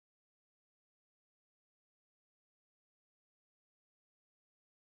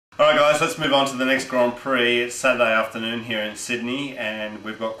Alright guys, let's move on to the next Grand Prix. It's Saturday afternoon here in Sydney and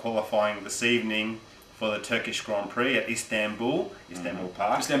we've got qualifying this evening for the Turkish Grand Prix at Istanbul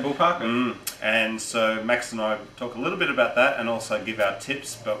Park. Istanbul Park. And so Max and I talk a little bit about that and also give our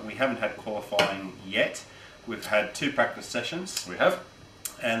tips, but we haven't had qualifying yet. We've had 2 practice sessions. We have.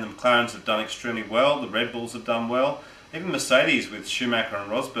 And the McLarens have done extremely well, the Red Bulls have done well. Even Mercedes with Schumacher and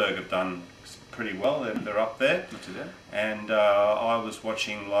Rosberg have done pretty well, they're up there. Not too bad. And I was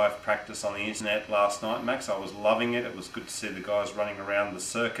watching live practice on the internet last night, Max. I was loving it. It was good to see the guys running around the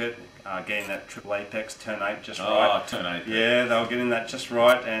circuit, getting that triple apex, turn 8 just right. Oh, turn 8. Yeah, they were getting that just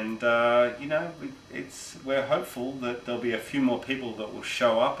right. And, you know, we're hopeful that there'll be a few more people that will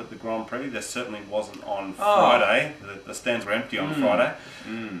show up at the Grand Prix. There certainly wasn't on Friday. The stands were empty on Friday.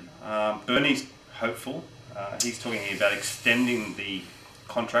 Bernie's hopeful. He's talking about extending the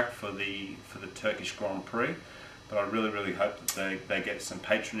contract for the Turkish Grand Prix, but I really hope that they get some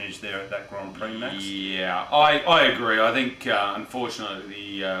patronage there at that Grand Prix, Max. Yeah, I agree. I think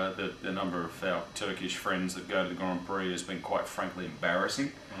unfortunately the number of our Turkish friends that go to the Grand Prix has been quite frankly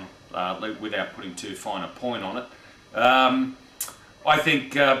embarrassing, without putting too fine a point on it. I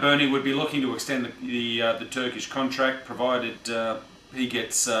think Bernie would be looking to extend the Turkish contract, provided he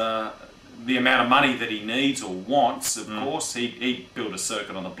gets the amount of money that he needs or wants. Of course, he'd build a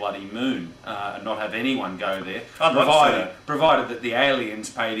circuit on the bloody moon and not have anyone go there, provided that the aliens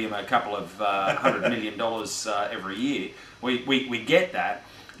paid him a couple of $100 million every year. We get that,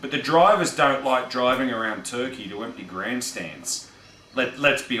 but the drivers don't like driving around Turkey to empty grandstands.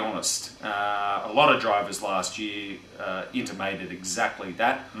 Let's be honest. A lot of drivers last year intimated exactly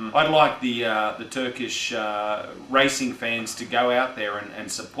that. I'd like the Turkish racing fans to go out there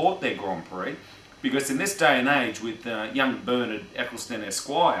and support their Grand Prix, because in this day and age with young Bernard Eccleston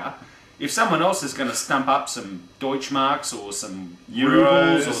Esquire, if someone else is going to stump up some Deutschmarks or some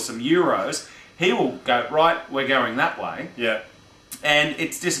rubles or some euros, he will go, right, we're going that way. Yeah. And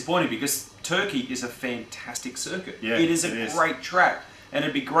it's disappointing because Turkey is a fantastic circuit. Yeah, it is a great track, and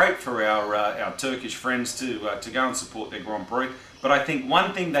it'd be great for our Turkish friends to go and support their Grand Prix. But I think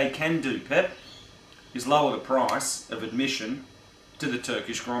one thing they can do, Pep, is lower the price of admission to the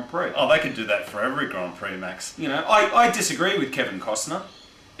Turkish Grand Prix. Oh, they could do that for every Grand Prix, Max. You know, I disagree with Kevin Costner.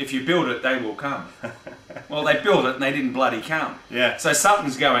 If you build it, they will come. Well, they built it and they didn't bloody come. Yeah. So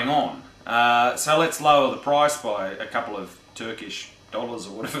something's going on. So let's lower the price by a couple of Turkish dollars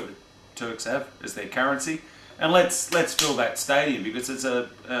or whatever the Turks have as their currency, and let's fill that stadium, because it's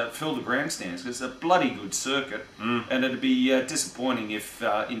fill the grandstands, because it's a bloody good circuit. And it'd be disappointing if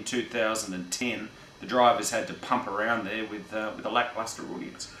in 2010 the drivers had to pump around there with a lackluster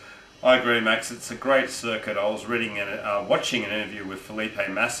audience. I agree, Max. It's a great circuit. I was watching an interview with Felipe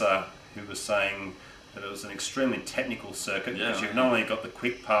Massa, who was saying that it was an extremely technical circuit, because you've not only got the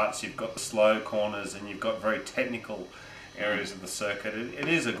quick parts, you've got the slow corners, and you've got very technical areas of the circuit. It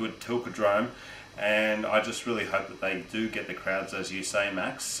is a good tilkodrome, and I just really hope that they do get the crowds, as you say,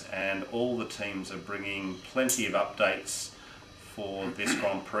 Max, and all the teams are bringing plenty of updates for this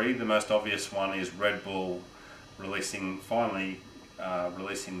Grand Prix. The most obvious one is Red Bull finally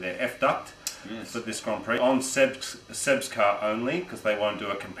releasing their F-duct for this Grand Prix on Seb's car only, because they won't do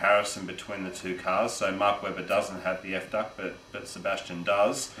a comparison between the 2 cars. So Mark Webber doesn't have the F-duct, but Sebastian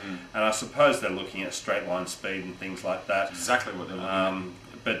does. And I suppose they're looking at straight line speed and things like that. That's exactly what they're looking at.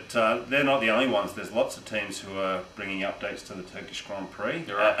 But they're not the only ones. There's lots of teams who are bringing updates to the Turkish Grand Prix,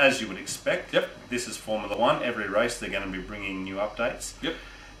 as you would expect. Yep. This is Formula 1. Every race they're going to be bringing new updates. Yep.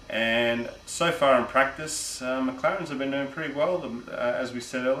 And so far in practice, McLarens have been doing pretty well. As we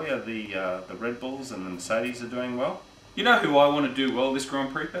said earlier, the Red Bulls and the Mercedes are doing well. You know who I want to do well this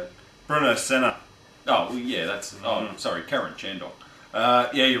Grand Prix, Pep? Bruno Senna. Oh, well, yeah, that's... Oh, sorry, Karen Chandok.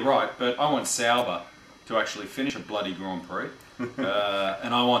 Yeah, you're right, but I want Sauber to actually finish a bloody Grand Prix.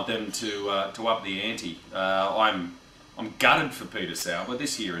 And I want them to up the ante. I'm gutted for Peter Sauber.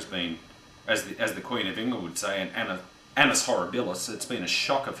 This year has been, as the Queen of England would say, an annus horribilis. It's been a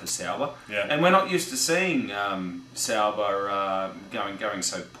shocker for Sauber, and we're not used to seeing Sauber going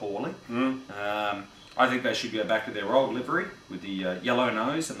so poorly. I think they should go back to their old livery with the yellow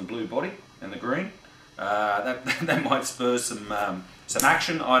nose and the blue body and the green. That might spur some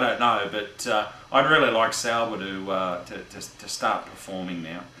action. I don't know, but I'd really like Sauber to start performing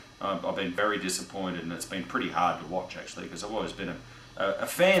now. I've been very disappointed, and it's been pretty hard to watch actually, because I've always been a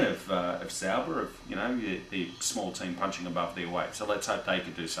fan of Sauber, of the small team punching above their weight. So let's hope they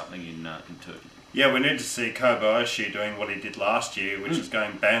could do something in Turkey. Yeah, we need to see Kobayashi doing what he did last year, which is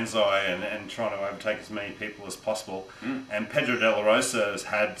going banzai and trying to overtake as many people as possible. And Pedro de la Rosa has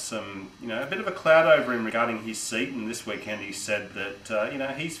had some, a bit of a cloud over him regarding his seat. And this weekend he said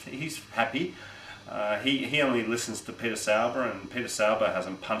that, he's happy. He only listens to Peter Sauber, and Peter Sauber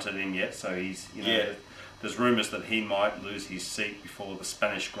hasn't punted him yet, so he's, there's rumours that he might lose his seat before the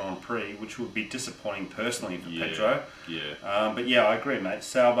Spanish Grand Prix, which would be disappointing personally for Pedro. But yeah, I agree, mate.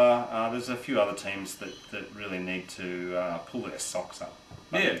 Sauber, there's a few other teams that really need to pull their socks up.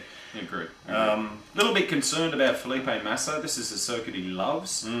 Yeah, agree. A little bit concerned about Felipe Massa. This is a circuit he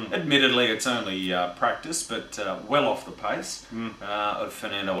loves. Admittedly, it's only practice, but well off the pace of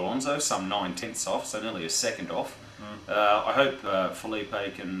Fernando Alonso, some 9/10 off, so nearly a second off. I hope Felipe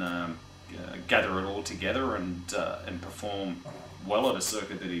can gather it all together and perform well at a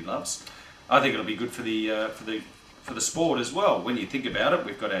circuit that he loves. I think it'll be good for the sport as well. When you think about it,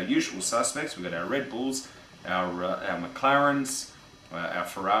 we've got our usual suspects. We've got our Red Bulls, our McLarens, our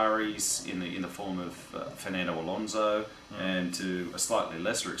Ferraris in the form of Fernando Alonso, and to a slightly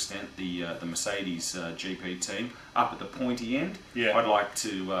lesser extent the Mercedes GP team up at the pointy end. I'd like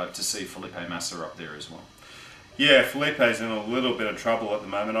to see Felipe Massa up there as well. Yeah, Felipe's in a little bit of trouble at the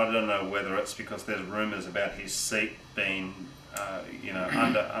moment. I don't know whether it's because there's rumours about his seat being,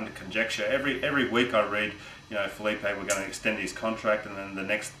 under conjecture. Every week I read, Felipe, we're going to extend his contract, and then the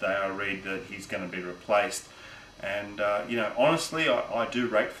next day I read that he's going to be replaced. And, honestly, I do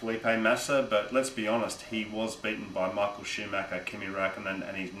rate Felipe Massa, but let's be honest, he was beaten by Michael Schumacher, Kimi Räikkönen,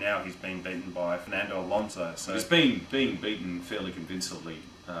 and he's been beaten by Fernando Alonso. So he's being beaten fairly convincingly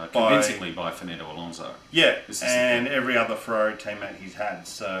by Fernando Alonso. Yeah, and every other Ferrari teammate he's had.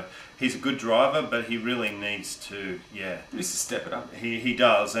 So he's a good driver, but he really needs to, He needs to step it up. He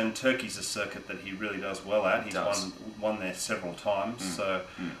does, and Turkey's a circuit that he really does well at. He's won there several times. So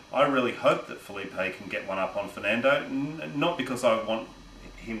I really hope that Felipe can get one up on Fernando. Not because I want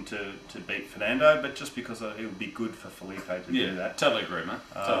him to beat Fernando, but just because it would be good for Felipe to do that. Totally agree, man.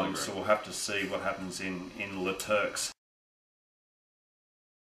 Totally agree. So we'll have to see what happens in Le Turcs.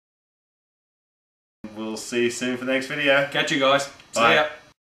 We'll see you soon for the next video. Catch you guys. Bye. See ya.